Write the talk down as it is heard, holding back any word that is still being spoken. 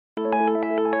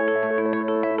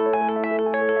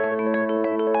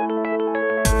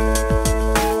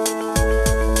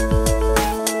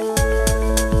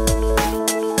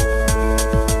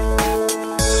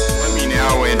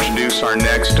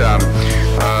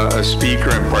speaker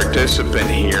and participant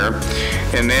here,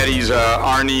 and that he's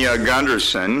Arnie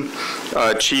Gundersen,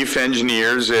 Chief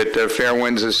Engineers at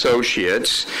Fairewinds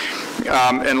Associates.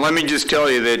 And let me just tell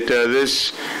you that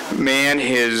this man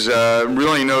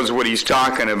really knows what he's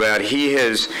talking about. He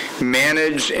has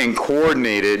managed and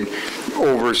coordinated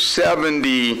over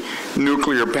 70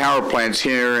 nuclear power plants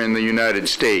here in the United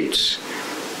States.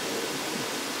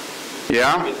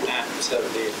 Yeah?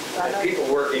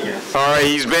 People working it. All right,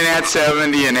 he's been at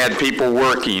 70 and had people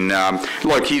working.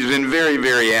 Look, he's been very,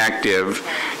 very active,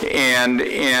 and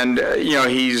you know,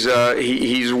 he's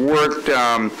worked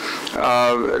in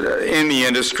the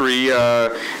industry. You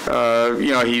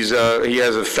know, he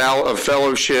has a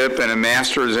fellowship and a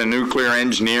master's in nuclear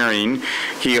engineering.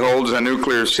 He holds a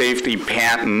nuclear safety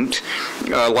patent,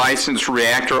 a licensed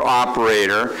reactor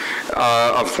operator,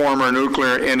 a former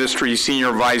nuclear industry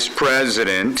senior vice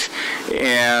president,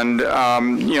 and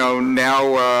you know,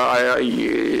 now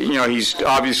you know, he's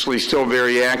obviously still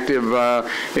very active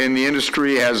in the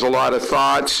industry, has a lot of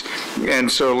thoughts, and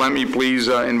so let me please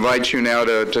invite you now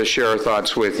to share our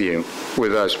thoughts with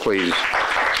us, please.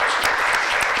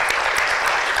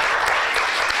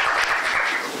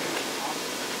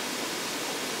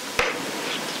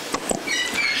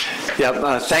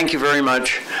 Yeah, thank you very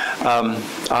much.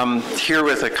 I'm here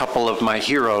with a couple of my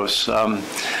heroes.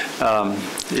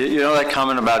 You know that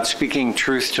comment about speaking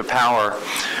truth to power?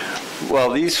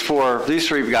 Well, these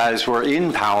three guys were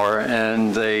in power,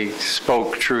 and they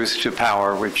spoke truth to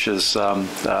power, which is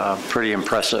pretty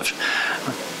impressive.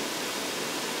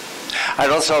 I'd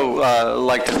also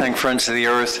like to thank Friends of the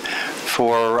Earth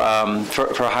for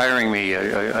hiring me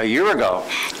a year ago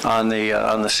on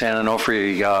the San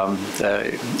Onofre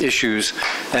issues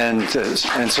and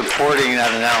supporting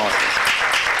that analysis.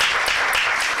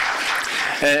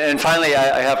 And finally,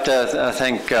 I have to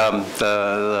thank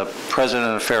the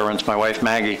president of Fairewinds, my wife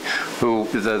Maggie, who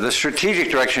the strategic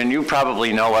direction, you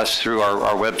probably know us through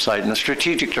our website, and the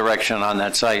strategic direction on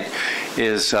that site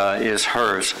is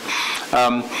hers.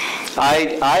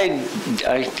 I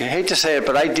hate to say it,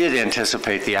 but I did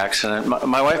anticipate the accident.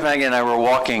 My wife Maggie and I were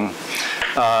walking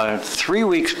 3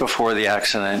 weeks before the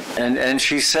accident, and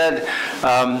she said,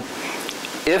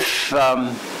 if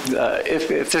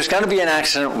there's going to be an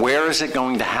accident, where is it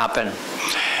going to happen?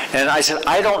 And I said,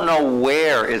 I don't know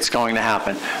where it's going to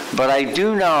happen, but I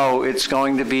do know it's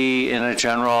going to be in a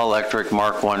General Electric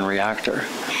Mark I reactor,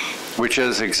 which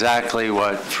is exactly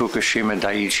what Fukushima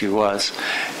Daiichi was.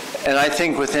 And I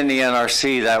think within the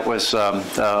NRC, that was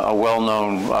a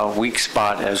well-known weak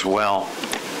spot as well.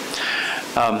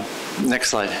 Next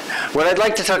slide. What I'd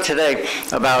like to talk today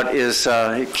about is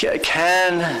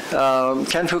can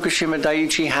Fukushima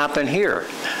Daiichi happen here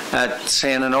at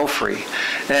San Onofre,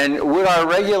 and would our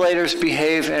regulators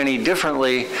behave any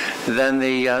differently than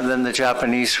the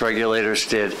Japanese regulators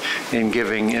did in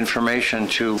giving information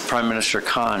to Prime Minister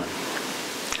Khan?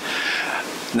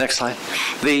 Next slide.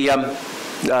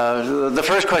 The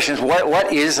first question is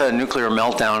what is a nuclear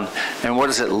meltdown, and what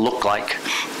does it look like?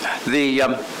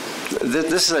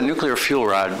 This is a nuclear fuel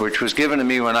rod, which was given to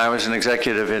me when I was an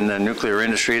executive in the nuclear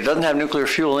industry. It doesn't have nuclear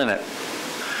fuel in it,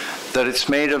 that it's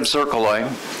made of zircaloy,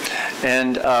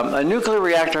 and a nuclear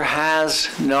reactor has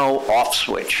no off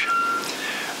switch.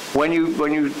 When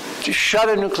you shut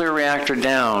a nuclear reactor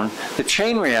down, the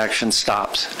chain reaction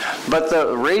stops, but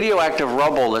the radioactive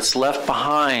rubble that's left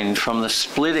behind from the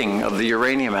splitting of the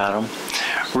uranium atom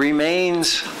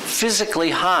remains physically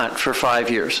hot for 5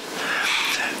 years.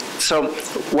 So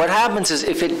what happens is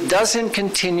if it doesn't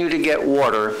continue to get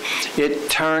water, it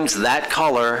turns that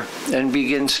color and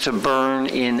begins to burn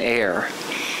in air.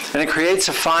 And it creates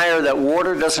a fire that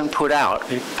water doesn't put out,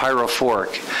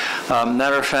 pyrophoric.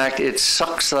 Matter of fact, it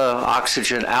sucks the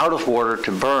oxygen out of water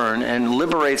to burn and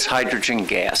liberates hydrogen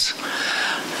gas.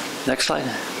 Next slide.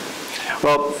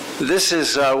 Well, this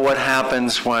is what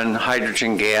happens when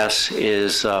hydrogen gas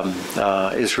is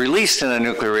released in a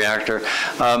nuclear reactor.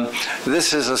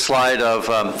 This is a slide of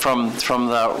from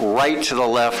the right to the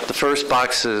left. The first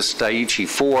box is Daiichi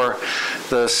 4.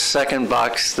 The second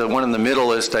box, the one in the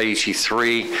middle, is Daiichi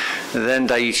 3. Then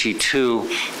Daiichi 2,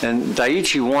 and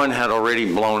Daiichi 1 had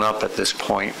already blown up at this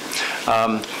point.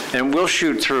 And we'll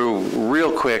shoot through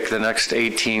real quick the next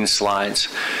 18 slides.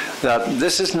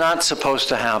 This is not supposed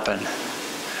to happen.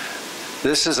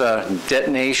 This is a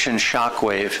detonation shock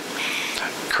wave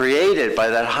created by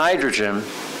that hydrogen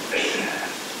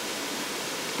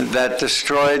that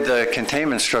destroyed the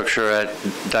containment structure at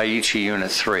Daiichi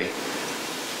Unit 3.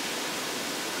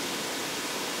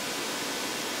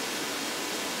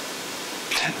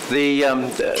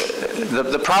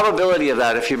 The probability of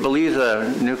that, if you believe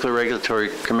the Nuclear Regulatory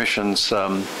Commission's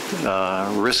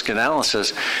risk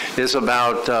analysis, is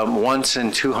about once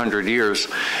in 200 years,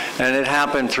 and it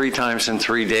happened 3 times in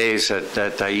 3 days at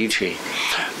Daiichi.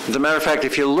 As a matter of fact,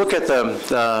 if you look at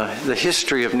the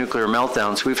history of nuclear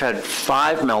meltdowns, we've had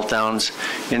 5 meltdowns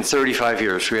in 35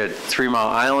 years. We had 3 Mile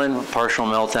Island, partial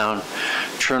meltdown,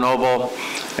 Chernobyl,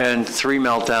 and 3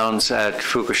 meltdowns at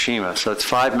Fukushima. So it's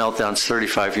 5 meltdowns,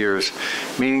 35 years,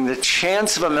 meaning the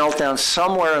chance of a meltdown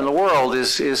somewhere in the world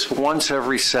is once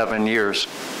every 7 years.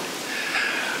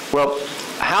 Well,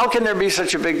 how can there be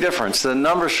such a big difference? The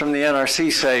numbers from the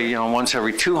NRC say, once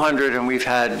every 200, and we've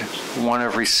had 1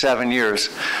 every 7 years.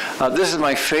 This is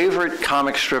my favorite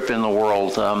comic strip in the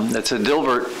world. It's a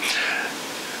Dilbert.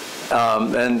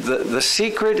 And the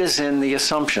secret is in the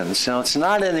assumptions. It's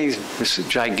not in these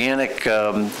gigantic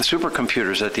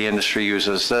supercomputers that the industry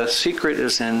uses. The secret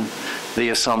is in the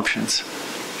assumptions.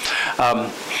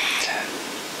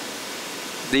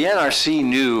 The NRC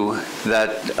knew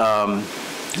that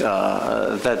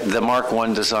that the Mark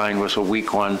I design was a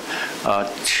weak one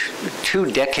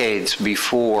 2 decades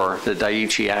before the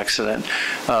Daiichi accident.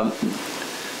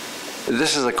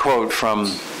 This is a quote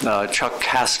from Chuck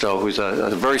Casto, who's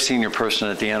a very senior person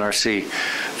at the NRC,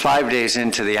 5 days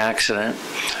into the accident.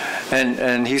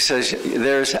 And he says,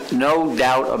 there's no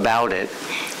doubt about it.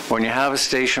 When you have a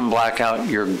station blackout,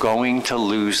 you're going to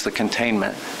lose the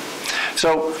containment.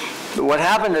 So what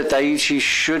happened at Daiichi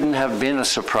shouldn't have been a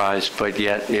surprise, but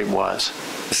yet it was.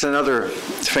 It's another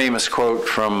famous quote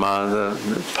from the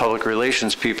public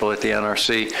relations people at the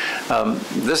NRC.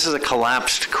 This is a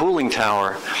collapsed cooling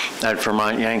tower at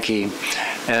Vermont Yankee.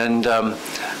 And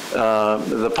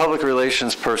the public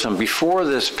relations person, before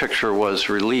this picture was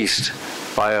released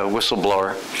by a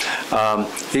whistleblower,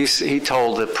 he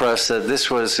told the press that it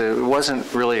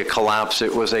wasn't really a collapse,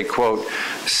 it was a, quote,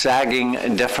 sagging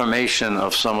deformation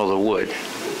of some of the wood.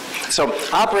 So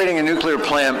operating a nuclear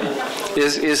plant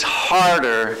is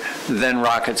harder than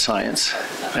rocket science.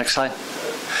 Next slide.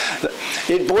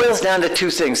 It boils down to 2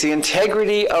 things: the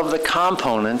integrity of the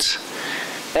components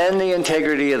and the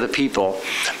integrity of the people.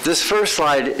 This first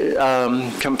slide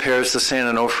compares the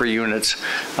San Onofre units,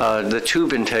 the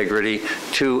tube integrity,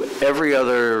 to every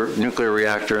other nuclear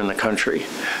reactor in the country.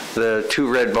 The 2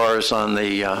 red bars on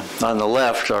the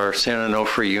left are San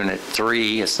Onofre Unit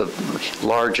 3, it's the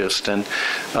largest, and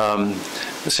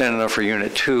San Onofre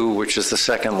Unit 2, which is the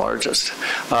second largest,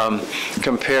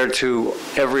 compared to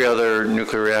every other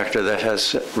nuclear reactor that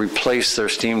has replaced their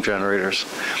steam generators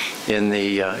in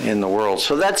the world.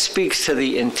 So that speaks to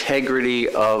the integrity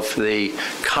of the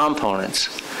components.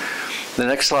 The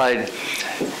next slide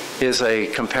is a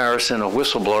comparison of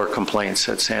whistleblower complaints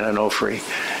at San Onofre.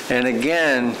 And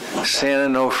again,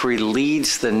 San Onofre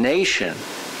leads the nation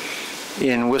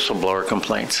in whistleblower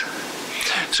complaints.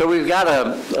 So we've got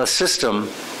a system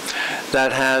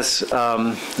that has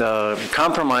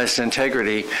compromised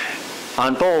integrity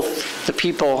on both the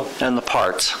people and the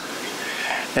parts.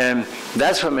 And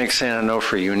that's what makes San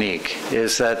Onofre unique,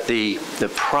 is that the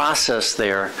process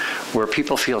there where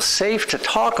people feel safe to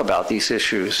talk about these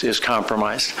issues is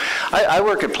compromised. I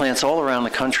work at plants all around the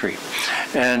country,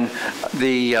 and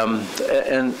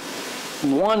and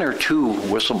 1 or 2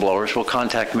 whistleblowers will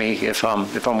contact me if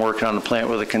I'm working on a plant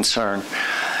with a concern.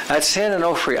 At San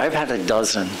Onofre, I've had a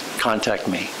dozen contact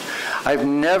me. I've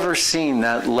never seen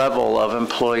that level of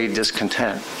employee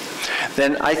discontent.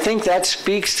 Then I think that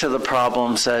speaks to the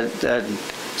problems at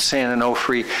San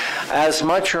Onofre as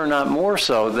much or not more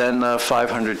so than the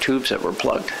 500 tubes that were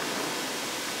plugged.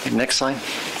 Next slide.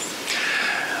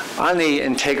 On the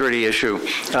integrity issue,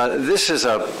 this is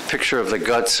a picture of the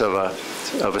guts of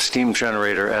a steam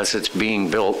generator as it's being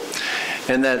built.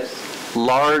 And that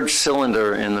large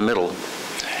cylinder in the middle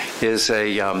is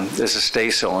a stay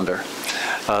cylinder.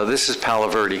 This is Palo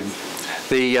Verde.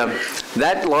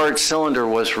 That large cylinder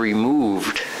was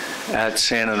removed at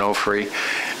San Onofre,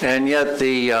 and yet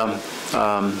the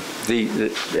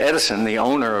Edison, the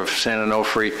owner of San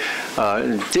Onofre,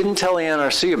 didn't tell the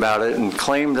NRC about it and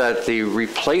claimed that the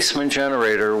replacement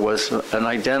generator was a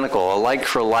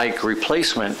like-for-like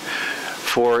replacement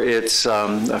for its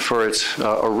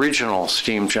original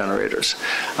steam generators.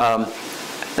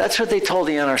 That's what they told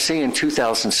the NRC in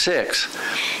 2006.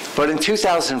 But in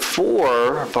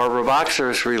 2004, Barbara Boxer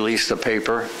has released a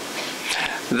paper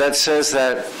that says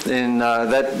that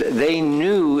that they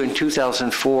knew in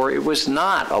 2004 it was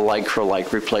not a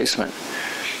like-for-like replacement.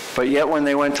 But yet when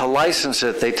they went to license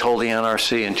it, they told the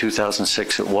NRC in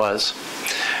 2006 it was.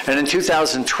 And in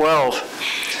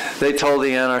 2012, they told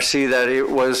the NRC that it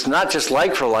was not just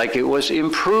like-for-like, it was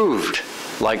improved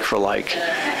like for like,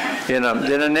 in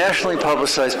a nationally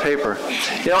publicized paper.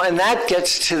 And that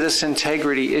gets to this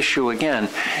integrity issue again.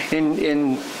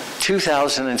 In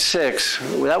 2006,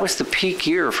 that was the peak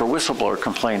year for whistleblower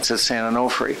complaints at San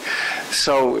Onofre.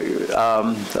 So,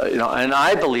 and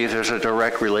I believe there's a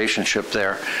direct relationship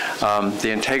there. The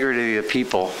integrity of the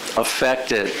people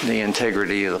affected the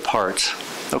integrity of the parts.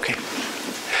 Okay.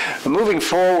 Moving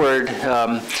forward,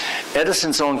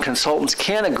 Edison's own consultants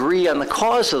can't agree on the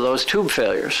cause of those tube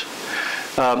failures.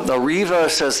 Arriva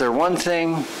says they're one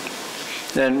thing,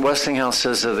 and Westinghouse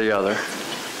says they're the other.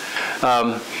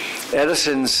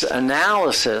 Edison's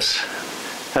analysis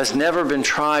has never been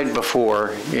tried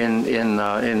before in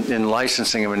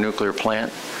licensing of a nuclear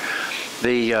plant.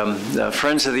 The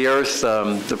Friends of the Earth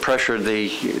pressured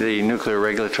the Nuclear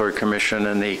Regulatory Commission,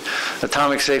 and the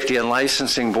Atomic Safety and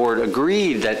Licensing Board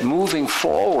agreed that moving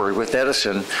forward with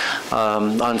Edison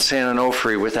on San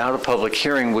Onofre without a public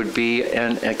hearing would be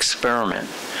an experiment.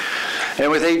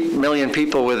 And with 8 million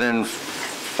people within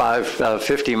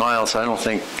 50 miles, I don't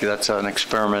think that's an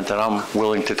experiment that I'm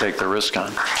willing to take the risk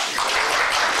on.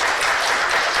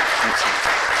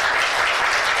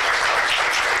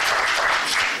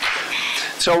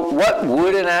 So what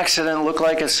would an accident look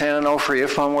like at San Onofre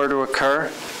if one were to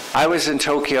occur? I was in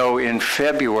Tokyo in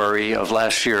February of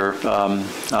last year on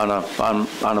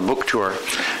a book tour,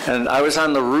 and I was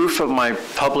on the roof of my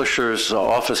publisher's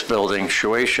office building,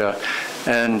 Shueisha,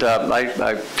 and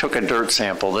I took a dirt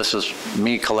sample. This is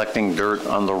me collecting dirt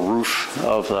on the roof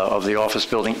of the office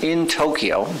building in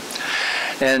Tokyo.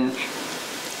 And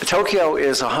Tokyo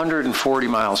is 140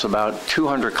 miles, about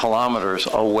 200 kilometers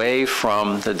away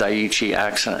from the Daiichi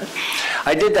accident.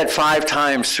 I did that 5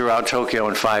 times throughout Tokyo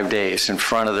in 5 days, in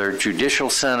front of their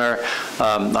judicial center,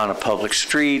 on a public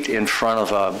street, in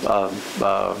front of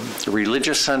a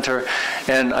religious center.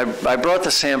 And I brought the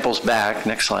samples back,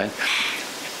 next slide,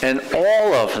 and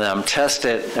all of them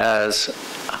tested as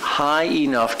high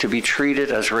enough to be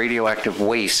treated as radioactive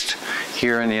waste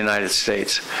here in the United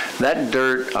States. That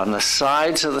dirt on the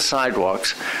sides of the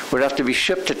sidewalks would have to be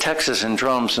shipped to Texas in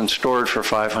drums and stored for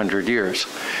 500 years.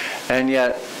 And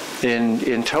yet,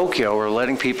 in Tokyo, we're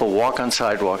letting people walk on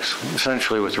sidewalks,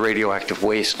 essentially with radioactive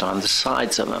waste on the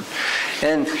sides of them.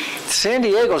 And San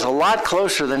Diego is a lot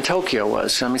closer than Tokyo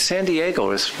was. I mean, San Diego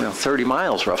is 30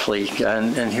 miles roughly,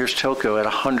 and here's Tokyo at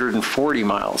 140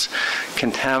 miles,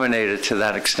 contaminated to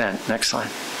that extent. Next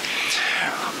slide.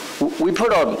 We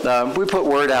put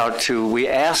word out we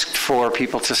asked for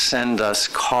people to send us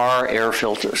car air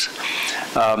filters.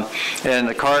 And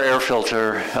the car air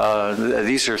filter,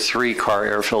 these are 3 car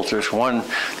air filters. The one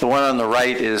on the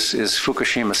right is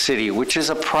Fukushima City, which is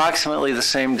approximately the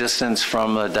same distance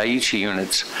from the Daiichi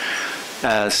units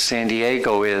as San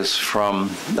Diego is from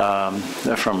San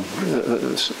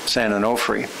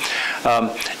Onofre.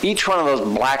 Each one of those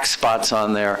black spots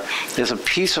on there is a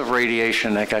piece of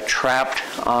radiation that got trapped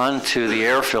onto the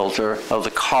air filter of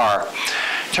the car.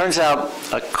 Turns out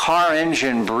a car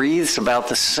engine breathes about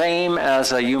the same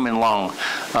as a human lung,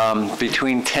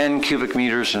 between 10 cubic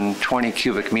meters and 20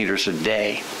 cubic meters a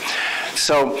day.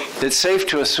 So it's safe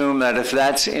to assume that if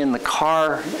that's in the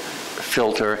car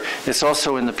filter, it's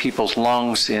also in the people's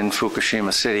lungs in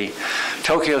Fukushima City.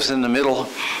 Tokyo's in the middle,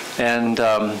 and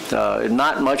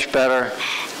not much better.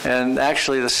 And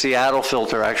actually, the Seattle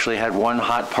filter actually had 1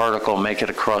 hot particle make it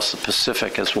across the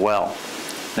Pacific as well.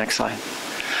 Next slide.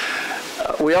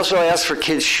 We also asked for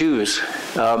kids' shoes.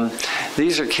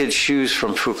 These are kids' shoes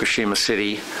from Fukushima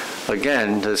City.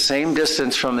 Again, the same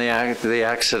distance from the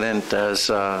accident as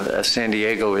San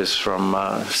Diego is from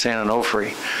San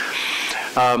Onofre.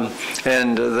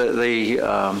 And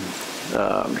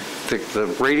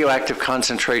the radioactive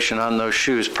concentration on those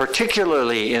shoes,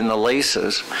 particularly in the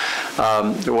laces,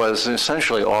 was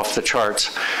essentially off the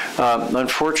charts.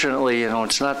 Unfortunately,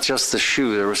 it's not just the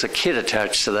shoe. There was a kid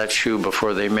attached to that shoe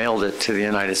before they mailed it to the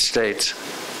United States.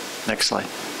 Next slide.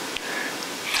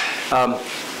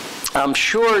 I'm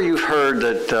sure you've heard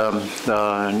that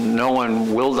no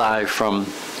one will die from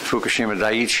Fukushima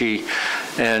Daiichi,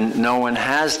 and no one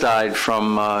has died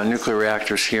from nuclear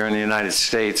reactors here in the United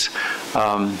States.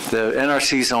 The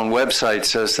NRC's own website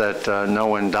says that no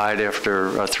one died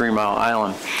after 3 Mile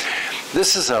Island.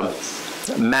 This is a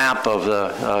map of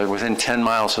the within 10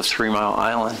 miles of 3 Mile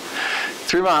Island.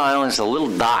 3 Mile Island is a little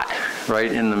dot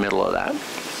right in the middle of that.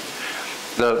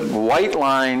 The white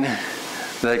line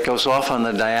that goes off on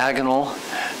the diagonal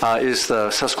is the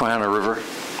Susquehanna River.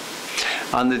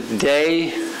 On the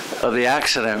day of the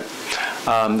accident,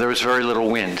 there was very little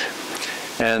wind,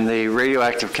 and the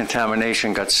radioactive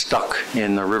contamination got stuck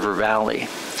in the river valley.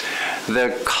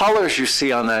 The colors you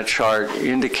see on that chart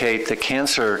indicate the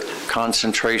cancer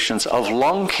concentrations of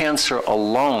lung cancer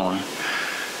alone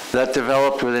that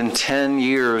developed within 10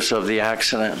 years of the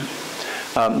accident.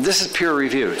 This is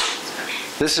peer-reviewed.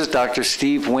 This is Dr.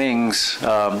 Steve Wing's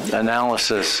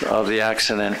analysis of the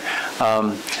accident,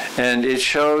 and it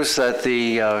shows that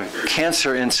the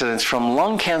cancer incidence from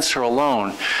lung cancer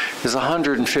alone is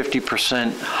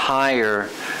 150% higher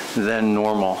than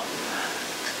normal.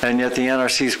 And yet the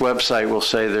NRC's website will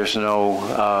say there's no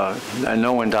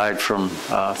one died from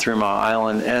 3 Mile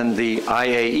Island. And the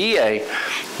IAEA,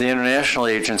 the international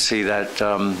agency that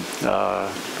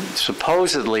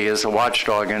supposedly is a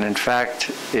watchdog and in fact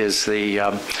is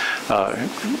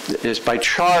by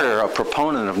charter a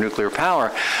proponent of nuclear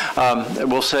power,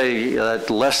 will say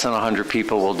that less than 100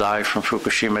 people will die from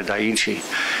Fukushima Daiichi.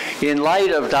 In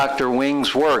light of Dr.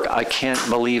 Wing's work, I can't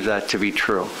believe that to be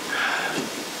true.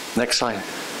 Next slide.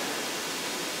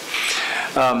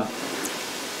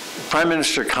 Prime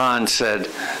Minister Khan said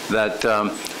that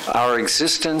our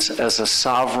existence as a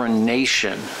sovereign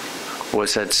nation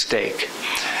was at stake.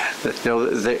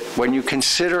 When you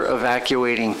consider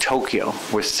evacuating Tokyo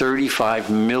with 35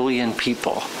 million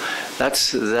people,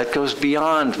 that goes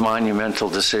beyond monumental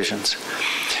decisions.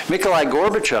 Mikhail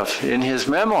Gorbachev, in his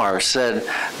memoir, said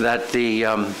that the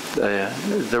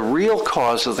real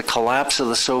cause of the collapse of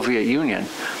the Soviet Union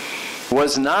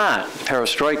was not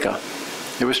perestroika.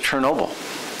 It was Chernobyl.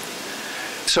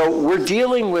 So we're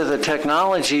dealing with a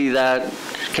technology that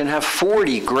can have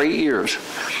 40 great years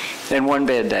and one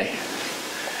bad day.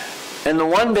 And the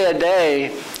one bad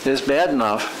day is bad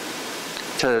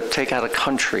enough to take out a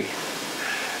country.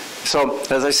 So,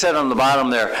 as I said on the bottom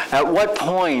there, at what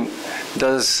point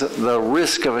does the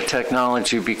risk of a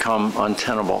technology become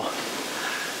untenable?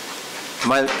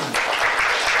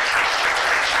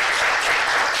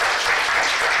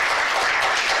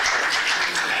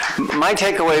 My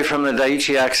takeaway from the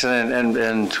Daiichi accident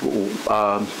and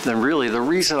really the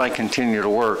reason I continue to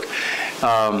work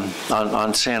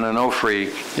on San Onofre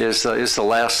is the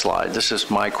last slide. This is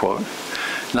my quote.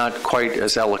 Not quite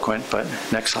as eloquent, but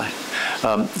next slide.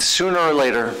 Sooner or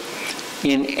later,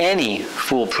 in any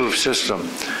foolproof system,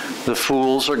 the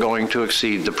fools are going to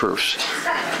exceed the proofs.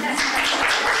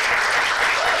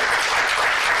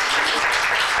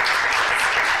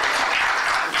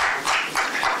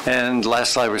 And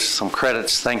last slide was some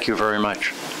credits. Thank you very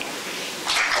much.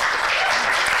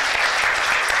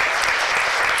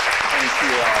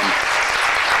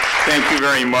 Thank you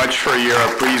very much for your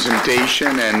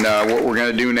presentation. And what we're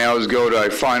going to do now is go to a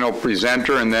final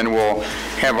presenter, and then we'll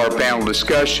have our panel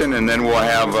discussion, and then we'll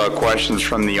have questions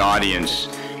from the audience.